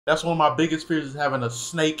That's one of my biggest fears is having a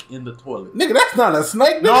snake in the toilet. Nigga, that's not a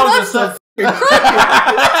snake. Nigga, No, that's it's a cricket.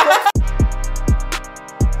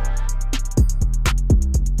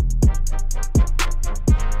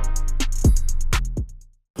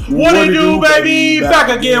 What it do, baby? Back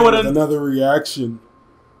again with another reaction.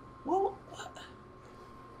 What?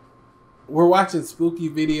 We're watching spooky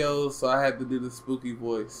videos, so I had to do the spooky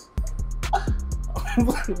voice.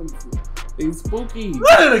 It's spooky.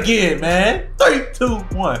 Run it again, man. 3, 2, 1.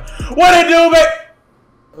 What it do,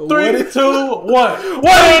 baby? 3, 2, 1.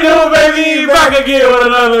 What it do, baby? Back again with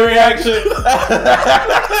another reaction.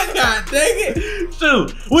 God dang it.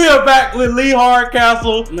 Shoot. We are back with Lee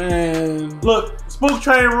Hardcastle. Man. Look, Spook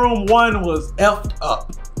Train Room 1 was effed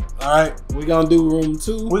up. Alright, we gonna do room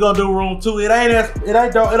 2. We're gonna do room 2. It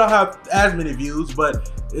don't have as many views, but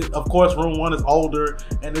of course room 1 is older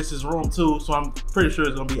and this is room 2, so I'm pretty sure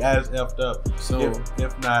it's gonna be as effed up, so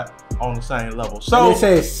if not on the same level. So it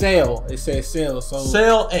says sale. It says sale. So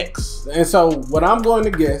Sale X. And so what I'm going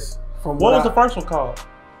to guess from what was the first one called?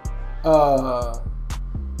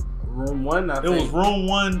 Room 1, I think. It was room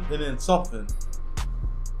 1 and then something.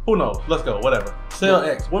 Who knows? Let's go. Whatever. Sale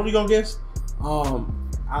X. What are we gonna guess?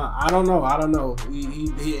 I don't know. I don't know.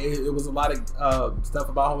 It was a lot of stuff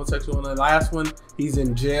about homosexual in the last one. He's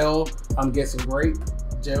in jail. I'm guessing rape,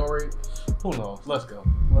 jail rape. Who knows? Let's go.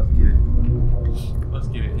 Let's get it. Let's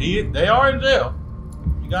get it. They are in jail.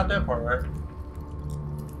 You got that part right.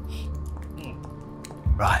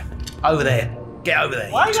 Right, over there. Get over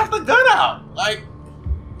there. Why you got the gun out? Like,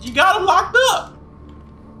 you got him locked up.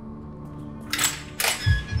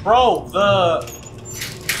 Bro,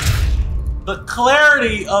 the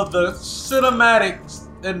clarity of the cinematics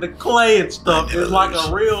and the clay and stuff is like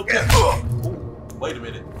a real. Ooh, wait a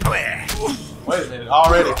minute. Wait a minute.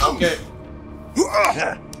 Already. Okay.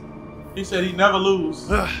 He said he never lose.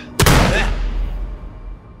 Okay.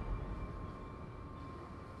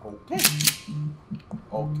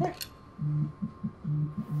 Okay.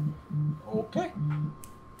 Okay.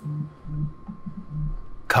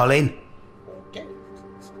 Colin. Okay.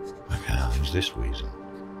 Who's this weasel?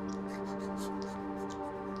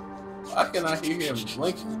 Why can I hear him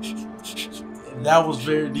blinking? That was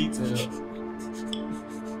very detailed.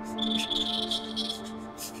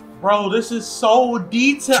 Bro, this is so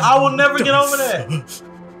detailed. I will never get over that.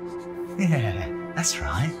 Yeah, that's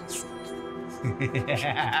right.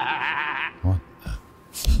 What?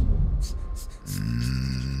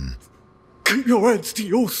 Keep your hands to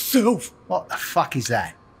yourself. What the fuck is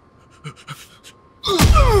that?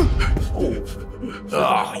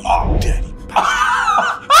 Oh, you dirty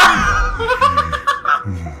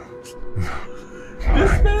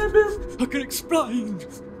This man been. I can explain.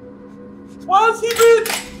 Why has he been?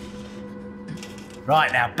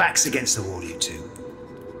 Right now, backs against the wall, you two.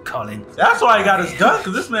 Colin. That's why he got his gun,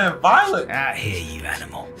 because this man violent. Out here, you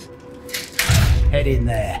animal. Head in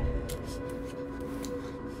there.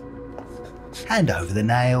 Hand over the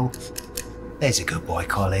nail. There's a good boy,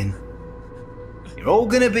 Colin. You're all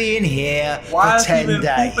gonna be in here Why for has he 10 been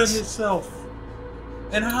days. pooping himself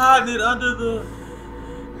and hiding it under the?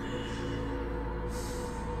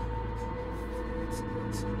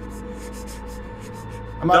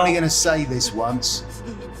 I'm only gonna say this once,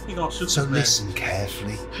 He gonna shoot so this man. listen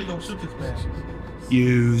carefully. He gonna shoot this man.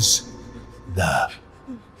 Use the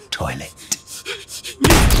toilet.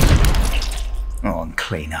 Oh, and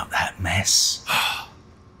clean up that mess.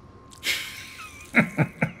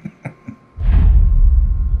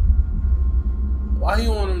 Why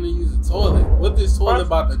you want him to use the toilet? What this toilet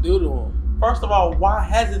about to do to him? First of all, why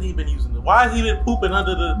hasn't he been using it? Why has he been pooping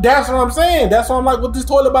under the? That's what I'm saying. That's why I'm like, what this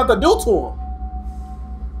toilet about to do to him?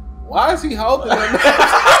 Why is he holding him? I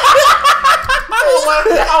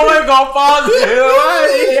wasn't gonna pause it.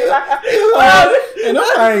 And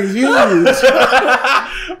that thing's huge.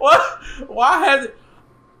 What? Why has it?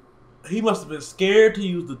 He must have been scared to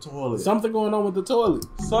use the toilet. Something going on with the toilet.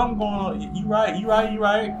 Something going on. You right. You right. You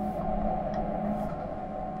right.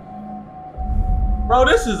 Bro,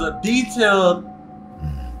 this is a detailed.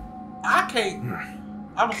 I can't.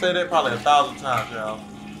 I'm gonna say that probably 1,000 times, y'all.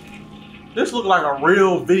 This looked like a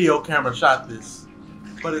real video camera shot this,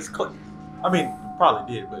 but it's. I mean,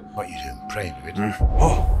 probably did, but. What you doing? Praying with it?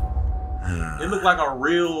 It looked like a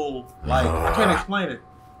real. Like I can't explain it.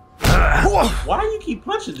 Why do you keep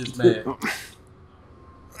punching this man?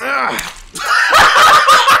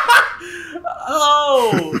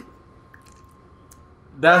 Oh,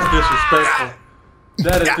 that's disrespectful.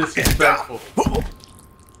 That is disrespectful.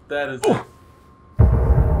 That is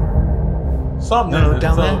something. No,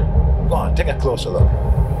 down there. Go on, take a closer look.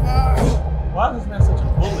 Why is this man such a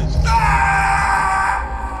bully?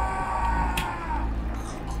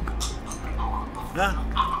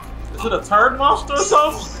 Is it a turd monster or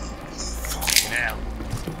something?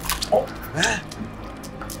 Oh.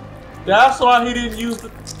 That's why he didn't use the...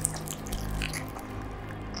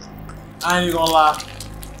 I ain't even gonna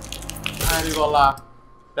lie.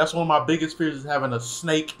 That's one of my biggest fears is having a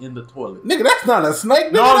snake in the toilet. Nigga, that's not a snake.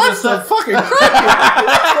 Nigga, No, that's a fucking cricket.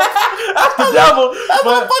 That's the devil. That's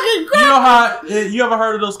a fucking cricket. You know how you ever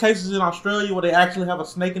heard of those cases in Australia where they actually have a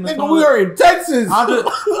snake in the Nigga, toilet? we are in Texas.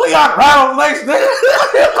 We got rattlesnakes, nigga.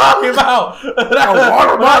 What are you talking about?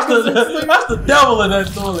 That's the devil in that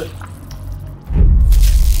toilet.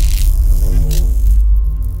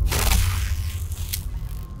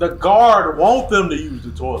 The guard want them to use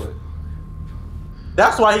the toilet.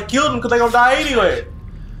 That's why he killed them, because they gonna die anyway.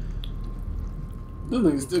 This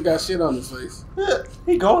nigga still got shit on his face. Yeah,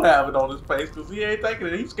 he gonna have it on his face because he ain't taking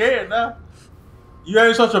it. He's scared now. You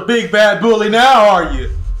ain't such a big bad bully now, are you?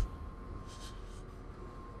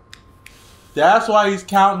 That's why he's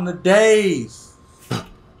counting the days. What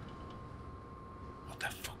the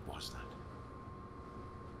fuck was that?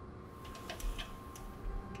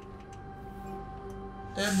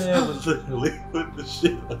 That man was literally putting the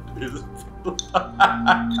shit under his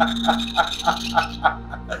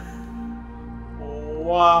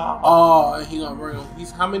Wow. Oh, and he gonna bring him. He's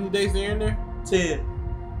how many days they're in there? 10.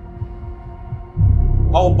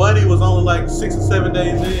 Oh, Buddy was only like 6 or 7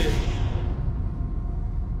 days in.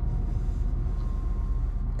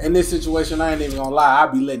 In this situation, I ain't even gonna lie. I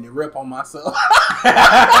be letting it rip on myself.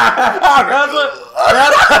 that's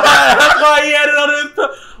why he had it under his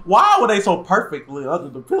pillow. Why were they so perfectly under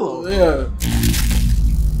the pillow? Yeah.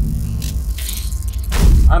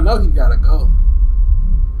 I know he gotta go.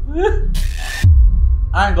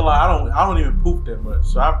 I ain't gonna lie, I don't even poop that much,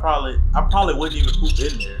 so I probably wouldn't even poop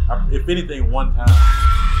in there. If anything, one time.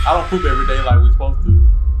 I don't poop every day like we supposed to.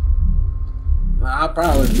 Nah, I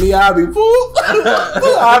promise. Me, I'll be poop.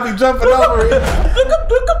 I'll be jumping over it.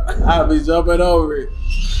 I'll be jumping over it.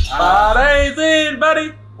 5 days in,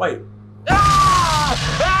 buddy. Wait.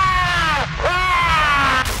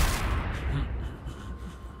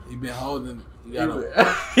 He been holding it.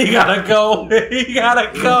 He gotta go. He gotta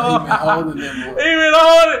go. He been holding them. He been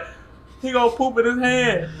holding. He gonna poop in his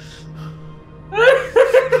hand.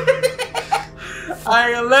 I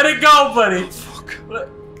ain't gonna let it go, buddy.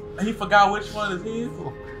 He forgot which one is his.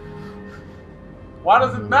 Why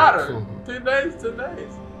does it matter? 10 days, 10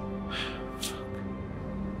 days.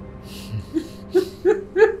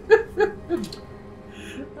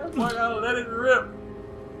 That boy gotta let it rip.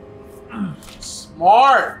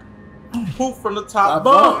 Smart. Poop from the top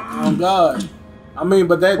bump. Oh God. I mean,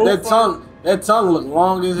 but that tongue looked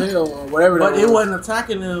long as hell or whatever. But it wasn't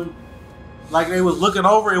attacking him. Like they was looking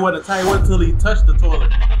over. It wasn't attacking. It wasn't until he touched the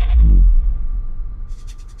toilet.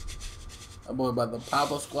 That boy about to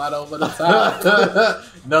pop a squat over the top.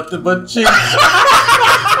 Nothing but cheeks.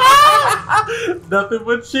 Nothing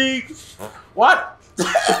but cheeks. What?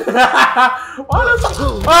 Why does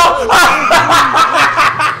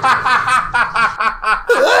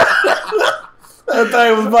That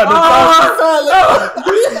thing was about to toss the salad.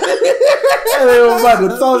 That thing was about to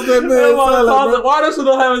toss that man salad. Why does it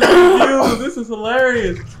not have any views? This is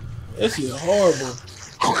hilarious. This shit horrible.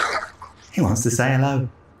 He wants to say hello.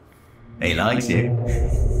 He likes you.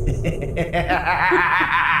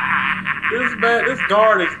 This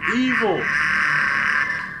guard is evil.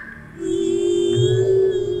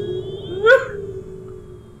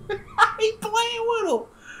 He playing with him.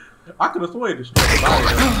 I could have sworn he destroyed his body.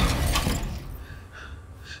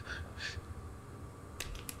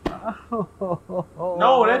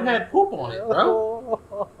 No, that had poop on it, bro.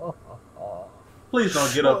 Please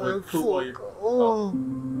don't get up with poop on your. Oh.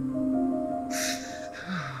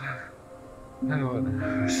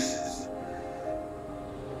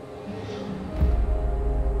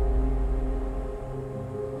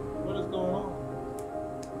 What is going on?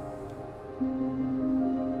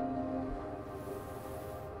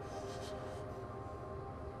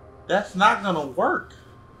 That's not gonna work.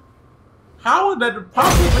 How would that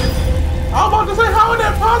possibly? I'm about to say, how would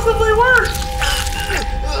that possibly work?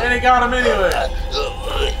 And he got him anyway.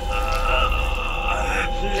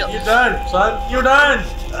 You're done, son. You're done.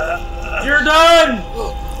 You're done.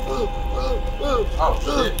 Oh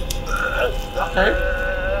shit. Okay.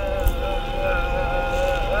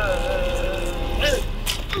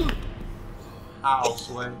 Ow,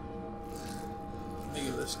 Sway.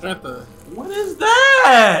 Nigga, the strength of. What is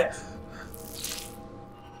that?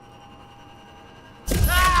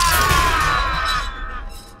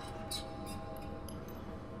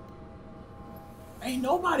 Ain't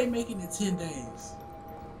nobody making it 10 days.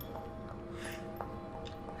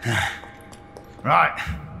 Right.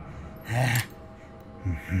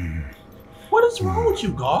 What is wrong with you,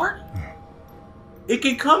 guard? It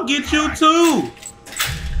can come get you too.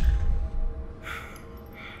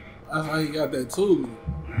 That's why he got that tool.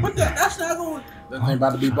 What that? That's not going. That thing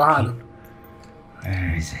about to be behind him.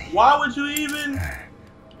 Where is he? Why would you even?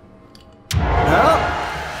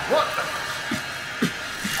 What?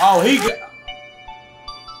 Oh, he got.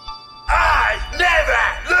 I never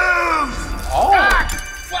lose! Oh.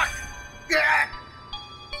 Fuck!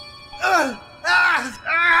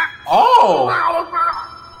 Oh.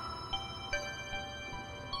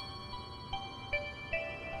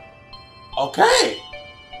 Okay.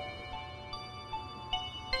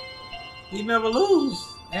 He never lose,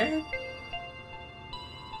 man.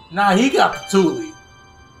 Nah, he got the Thule.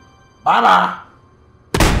 Bye bye.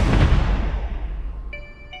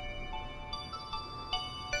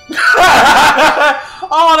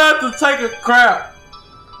 I don't have to take a crap.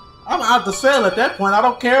 I'm out to sell at that point. I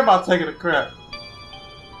don't care about taking a crap.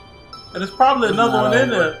 And it's probably another one in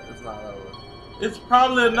there. It's not over. It's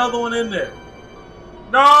probably another one in there.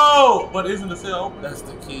 No! But isn't the cell open? That's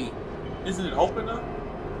the key. Isn't it open though?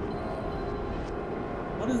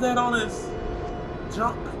 What is that on his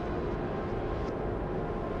junk?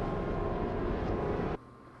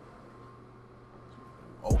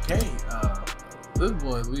 Okay, This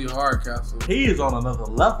boy Lee Hardcastle. he is on another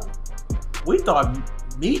level. We thought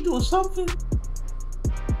me doing something.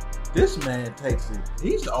 This man takes it.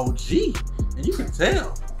 He's the OG, and you can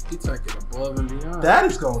tell. He taking above and beyond. That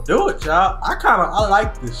is gonna do it, y'all. I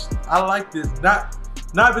like this. I like this. Not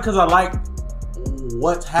because I like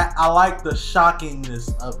I like the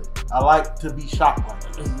shockingness of it. I like to be shocked like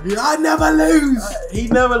this. I never lose. He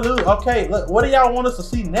never lose. Okay, look, what do y'all want us to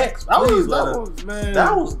see next? Please let us.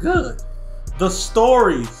 That was good. The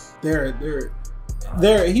stories. They're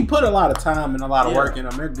he put a lot of time and a lot of work in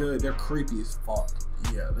them. They're good. They're creepy as fuck.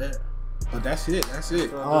 Yeah, that. But that's it.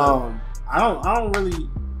 I don't really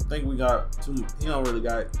think we got too. He don't really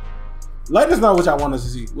got. Let us know what y'all want us to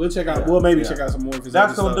see. We'll check out. We'll maybe check out some more.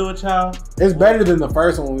 That's gonna do it, y'all. It's better than the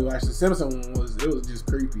first one we watched. The Simpson one was just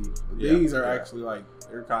creepy. Yeah, These are actually like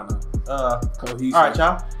they're kind of cohesive. All right,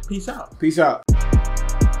 y'all. Peace out. Peace out.